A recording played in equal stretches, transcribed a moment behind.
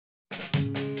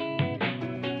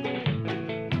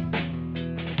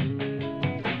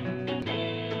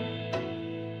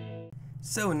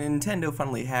So Nintendo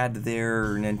finally had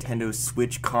their Nintendo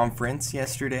Switch conference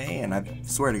yesterday, and I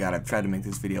swear to God I've tried to make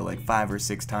this video like 5 or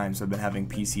 6 times, so I've been having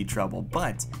PC trouble,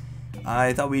 but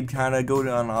I thought we'd kind of go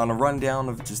on a rundown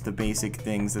of just the basic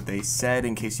things that they said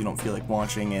in case you don't feel like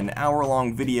watching an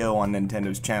hour-long video on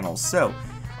Nintendo's channel. So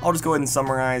I'll just go ahead and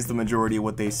summarize the majority of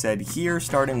what they said here,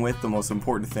 starting with the most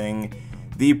important thing,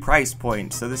 the price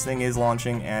point. So this thing is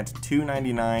launching at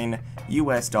 $299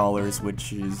 US,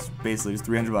 which is basically just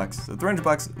 300 bucks. So 300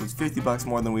 bucks was 50 bucks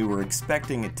more than we were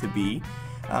expecting it to be,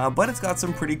 but it's got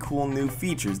some pretty cool new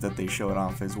features that they showed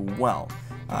off as well.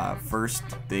 First,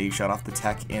 they showed off the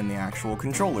tech in the actual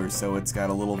controllers, so it's got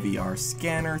a little VR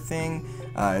scanner thing.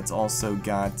 It's also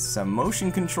got some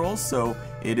motion controls, so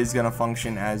it is going to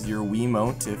function as your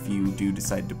Wiimote if you do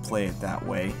decide to play it that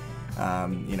way.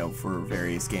 You know, for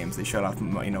various games. They showed off,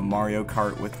 you know, Mario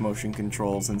Kart with motion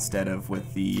controls instead of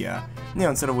with the,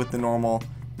 instead of with the normal,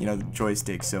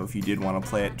 joystick. So if you did want to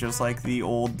play it just like the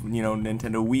old,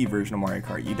 Nintendo Wii version of Mario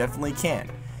Kart, you definitely can.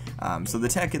 So the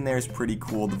tech in there is pretty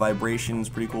cool. The vibration's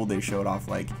pretty cool. They showed off,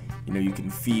 like, you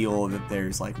can feel that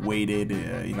there's like weighted,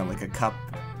 like a cup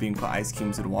being put ice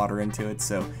cubes and water into it.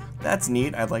 So that's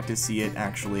neat. I'd like to see it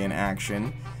actually in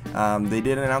action. They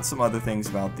did announce some other things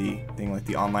about the thing, like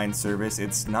the online service.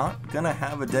 It's not gonna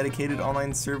have a dedicated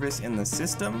online service in the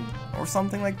system or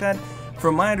something like that.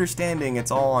 From my understanding,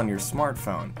 it's all on your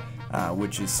smartphone,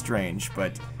 which is strange,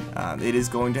 but it is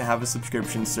going to have a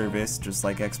subscription service just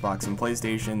like Xbox and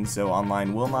PlayStation, so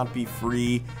online will not be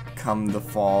free come the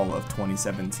fall of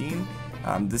 2017.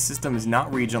 The system is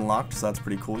not region locked, so that's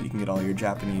pretty cool. You can get all your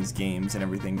Japanese games and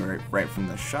everything right from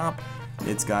the shop.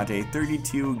 It's got a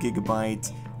 32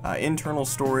 gigabyte internal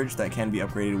storage that can be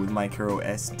upgraded with micro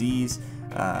SDs,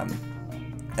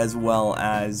 as well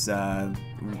as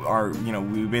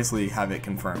we basically have it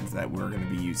confirmed that we're going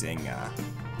to be using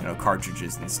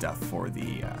cartridges and stuff for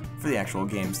the actual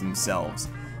games themselves.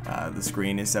 The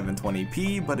screen is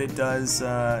 720p, but it does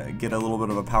get a little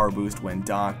bit of a power boost when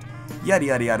docked. Yada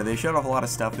yada yada. They showed off a lot of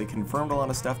stuff. They confirmed a lot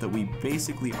of stuff that we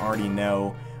basically already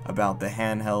know about the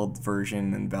handheld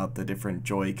version and about the different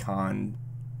Joy-Con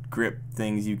grip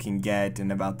things you can get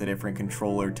and about the different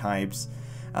controller types.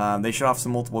 They showed off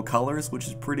some multiple colors, which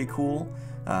is pretty cool.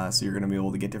 So you're going to be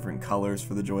able to get different colors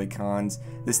for the Joy-Cons.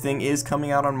 This thing is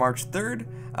coming out on March 3rd,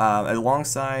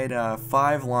 alongside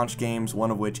 5 launch games, one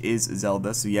of which is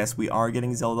Zelda. So yes, we are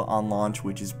getting Zelda on launch,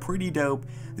 which is pretty dope.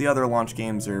 The other launch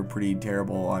games are pretty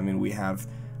terrible. I mean, we have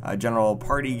a general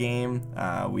party game,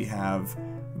 we have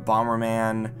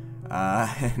Bomberman,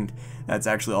 and that's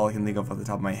actually all I can think of off the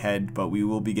top of my head, but we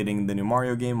will be getting the new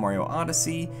Mario game, Mario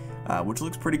Odyssey, which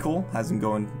looks pretty cool. Has them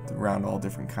going around all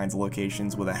different kinds of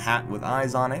locations with a hat with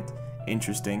eyes on it.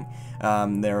 Interesting.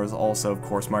 There is also, of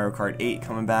course, Mario Kart 8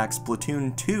 coming back,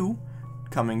 Splatoon 2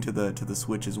 coming to the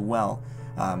Switch as well.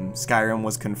 Skyrim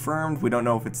was confirmed. We don't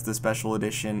know if it's the special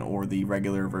edition or the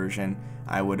regular version.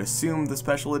 I would assume the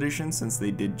special edition since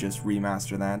they did just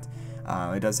remaster that.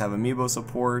 It does have amiibo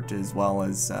support as well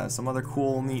as some other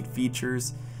cool, neat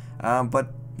features.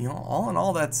 But all in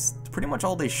all, that's pretty much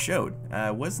all they showed.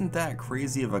 Wasn't that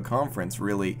crazy of a conference,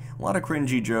 really. A lot of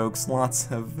cringy jokes, lots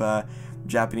of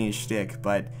Japanese shtick,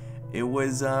 but it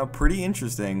was pretty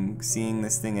interesting seeing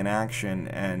this thing in action,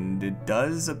 and it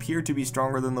does appear to be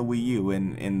stronger than the Wii U.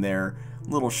 In their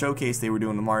little showcase they were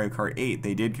doing with Mario Kart 8,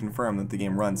 they did confirm that the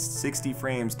game runs 60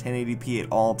 frames, 1080p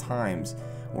at all times,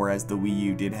 whereas the Wii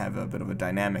U did have a bit of a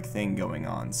dynamic thing going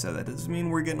on. So that does mean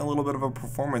we're getting a little bit of a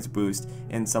performance boost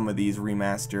in some of these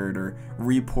remastered or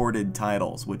reported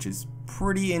titles, which is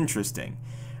pretty interesting.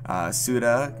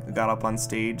 Suda got up on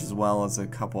stage, as well as a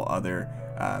couple other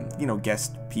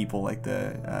guest people like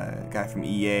the guy from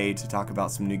EA to talk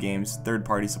about some new games,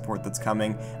 third-party support that's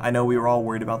coming. I know we were all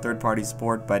worried about third-party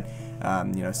support, but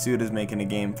Suda's making a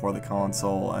game for the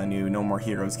console, a new No More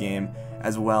Heroes game,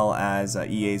 as well as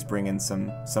EA's bringing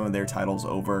some of their titles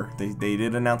over. They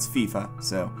did announce FIFA,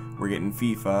 so we're getting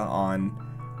FIFA on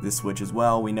the Switch as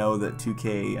well. We know that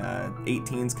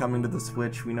 2K18's coming to the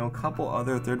Switch. We know a couple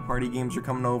other third-party games are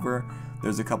coming over.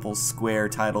 There's a couple Square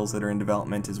titles that are in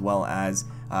development, as well as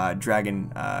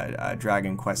Dragon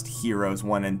Quest Heroes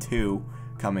 1 and 2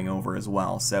 coming over as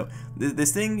well. So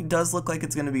this thing does look like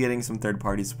it's going to be getting some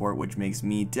third-party support, which makes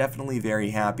me definitely very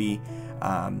happy.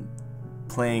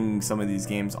 Playing some of these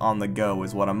games on the go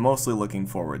is what I'm mostly looking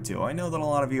forward to. I know that a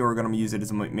lot of you are going to use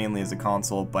it mainly as a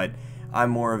console, but I'm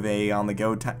more of a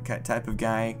on-the-go type of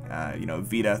guy.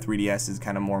 Vita, 3DS is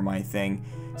kind of more my thing.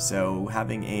 So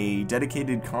having a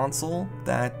dedicated console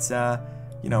that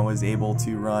is able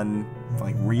to run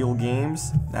like real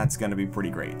games, that's going to be pretty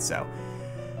great. So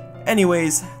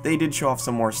Anyways, they did show off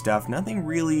some more stuff. Nothing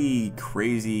really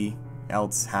crazy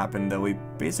else happened, though. We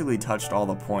basically touched all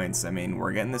the points. I mean,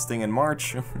 we're getting this thing in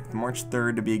March, March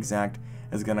 3rd to be exact.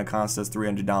 Is going to cost us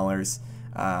 $300.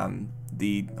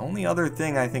 The only other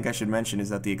thing I think I should mention is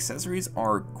that the accessories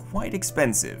are quite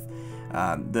expensive.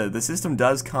 The system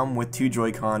does come with 2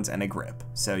 Joy-Cons and a grip,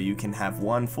 so you can have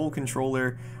one full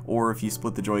controller, or if you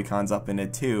split the Joy-Cons up into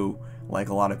 2, like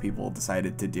a lot of people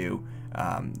decided to do,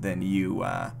 then you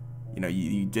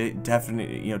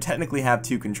definitely, technically have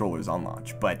 2 controllers on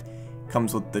launch, but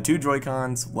comes with the 2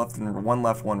 Joy-Cons, one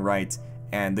left, one right,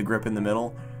 and the grip in the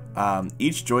middle.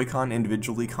 Each Joy-Con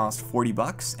individually costs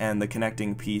 $40, and the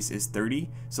connecting piece is $30,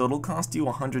 so it'll cost you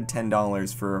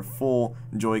 $110 for a full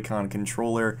Joy-Con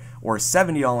controller, or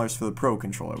 $70 for the Pro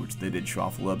controller, which they did show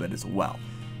off a little bit as well.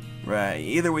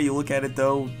 Either way you look at it,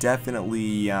 though,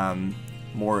 definitely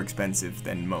more expensive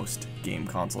than most game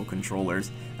console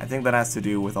controllers. I think that has to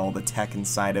do with all the tech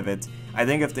inside of it. I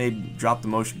think if they dropped the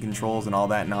motion controls and all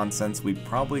that nonsense, we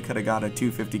probably could have got a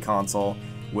 $250 console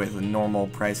with normal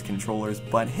price controllers,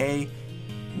 but hey,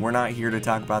 we're not here to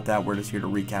talk about that. We're just here to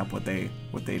recap what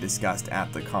they discussed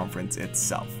at the conference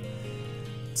itself.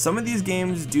 Some of these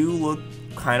games do look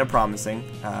kind of promising.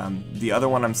 The other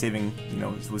one I'm saving,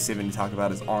 was saving to talk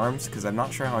about is ARMS, because I'm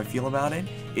not sure how I feel about it.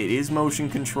 It is motion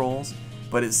controls,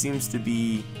 but it seems to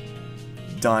be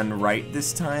done right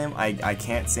this time. I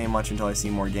can't say much until I see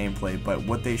more gameplay, but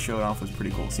what they showed off was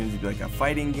pretty cool. It seems to be like a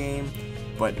fighting game,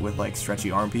 but with like stretchy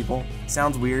arm people.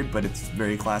 Sounds weird, but it's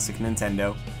very classic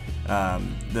Nintendo.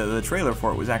 The trailer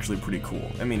for it was actually pretty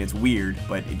cool. I mean, it's weird,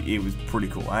 but it was pretty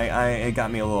cool. It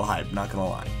got me a little hyped, not gonna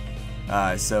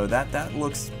lie. So that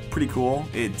looks pretty cool.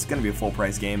 It's gonna be a full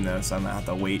price game though, so I'm gonna have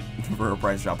to wait for a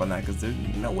price drop on that, because there's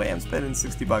no way I'm spending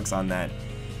 $60 on that.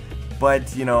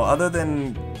 But other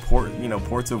than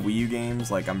ports of Wii U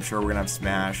games, like I'm sure we're gonna have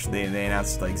Smash. They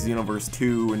announced like Xenoverse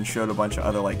 2 and showed a bunch of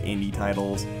other like indie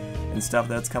titles and stuff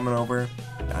that's coming over.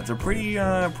 That's a pretty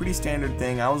standard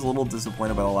thing. I was a little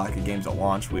disappointed by the lack of games at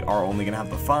launch. We are only gonna have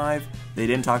the 5. They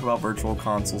didn't talk about virtual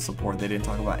console support. They didn't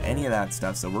talk about any of that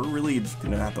stuff. So we're really just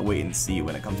gonna have to wait and see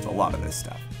when it comes to a lot of this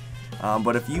stuff.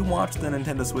 But if you watched the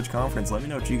Nintendo Switch conference, let me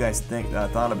know what you guys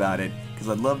thought about it, because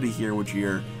I'd love to hear what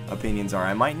your opinions are.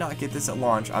 I might not get this at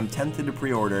launch. I'm tempted to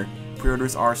pre-order.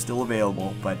 Pre-orders are still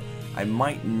available, but I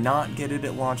might not get it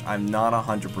at launch. I'm not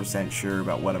 100% sure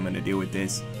about what I'm going to do with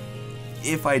this.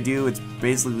 If I do, it's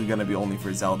basically going to be only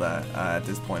for Zelda at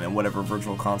this point, and whatever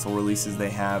virtual console releases they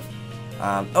have.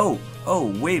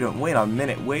 Wait a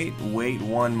minute. Wait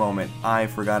one moment. I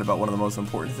forgot about one of the most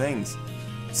important things.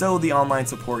 So the online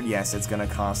support, yes, it's going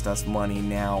to cost us money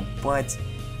now, but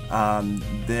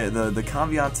the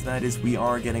caveat to that is we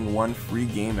are getting 1 free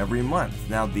game every month.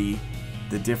 Now the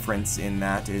difference in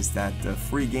that is that the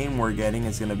free game we're getting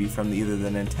is going to be from either the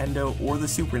Nintendo or the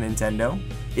Super Nintendo.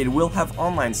 It will have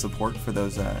online support for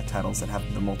those titles that have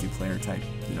the multiplayer type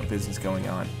business going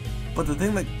on. But the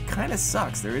thing that kind of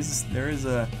sucks, there is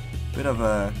a bit of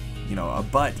a a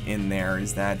but in there,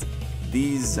 is that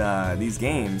these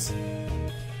games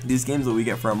that we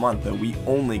get for a month, that we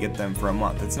only get them for a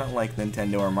month. It's not like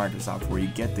Nintendo or Microsoft where you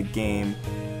get the game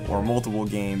or multiple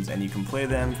games and you can play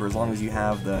them for as long as you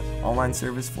have the online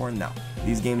service for. No,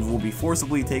 these games will be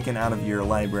forcibly taken out of your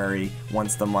library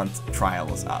once the month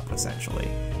trial is up, essentially,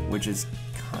 which is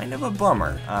kind of a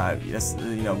bummer. Yes,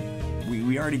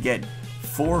 we already get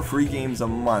 4 free games a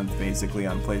month basically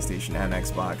on PlayStation and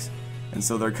Xbox, and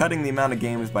so they're cutting the amount of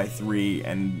games by 3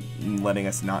 and letting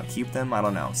us not keep them. I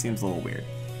don't know, seems a little weird.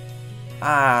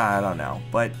 I don't know,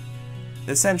 but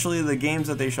essentially the games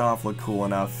that they show off look cool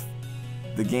enough.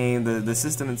 The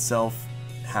system itself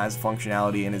has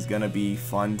functionality and is going to be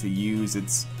fun to use.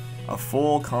 It's a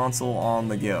full console on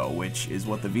the go, which is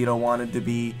what the Vita wanted to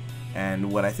be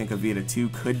and what I think a Vita 2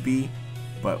 could be,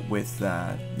 but with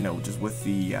just with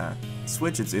the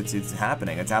Switch, it's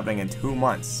happening. It's happening in 2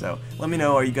 months. So let me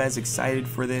know, are you guys excited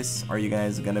for this? Are you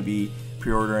guys going to be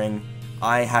pre-ordering?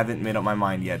 I haven't made up my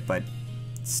mind yet, but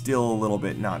still a little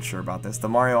bit not sure about this. The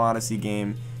Mario Odyssey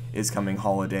game is coming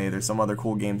holiday. There's some other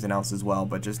cool games announced as well,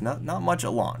 but just not much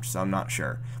at launch, so I'm not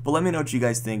sure. But let me know what you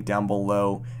guys think down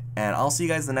below, and I'll see you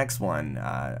guys the next one.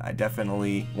 I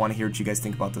definitely want to hear what you guys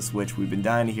think about the Switch. We've been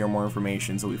dying to hear more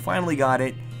information, so we finally got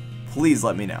it. Please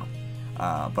let me know.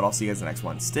 But I'll see you guys the next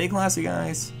one. Stay classy,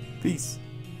 guys. Peace.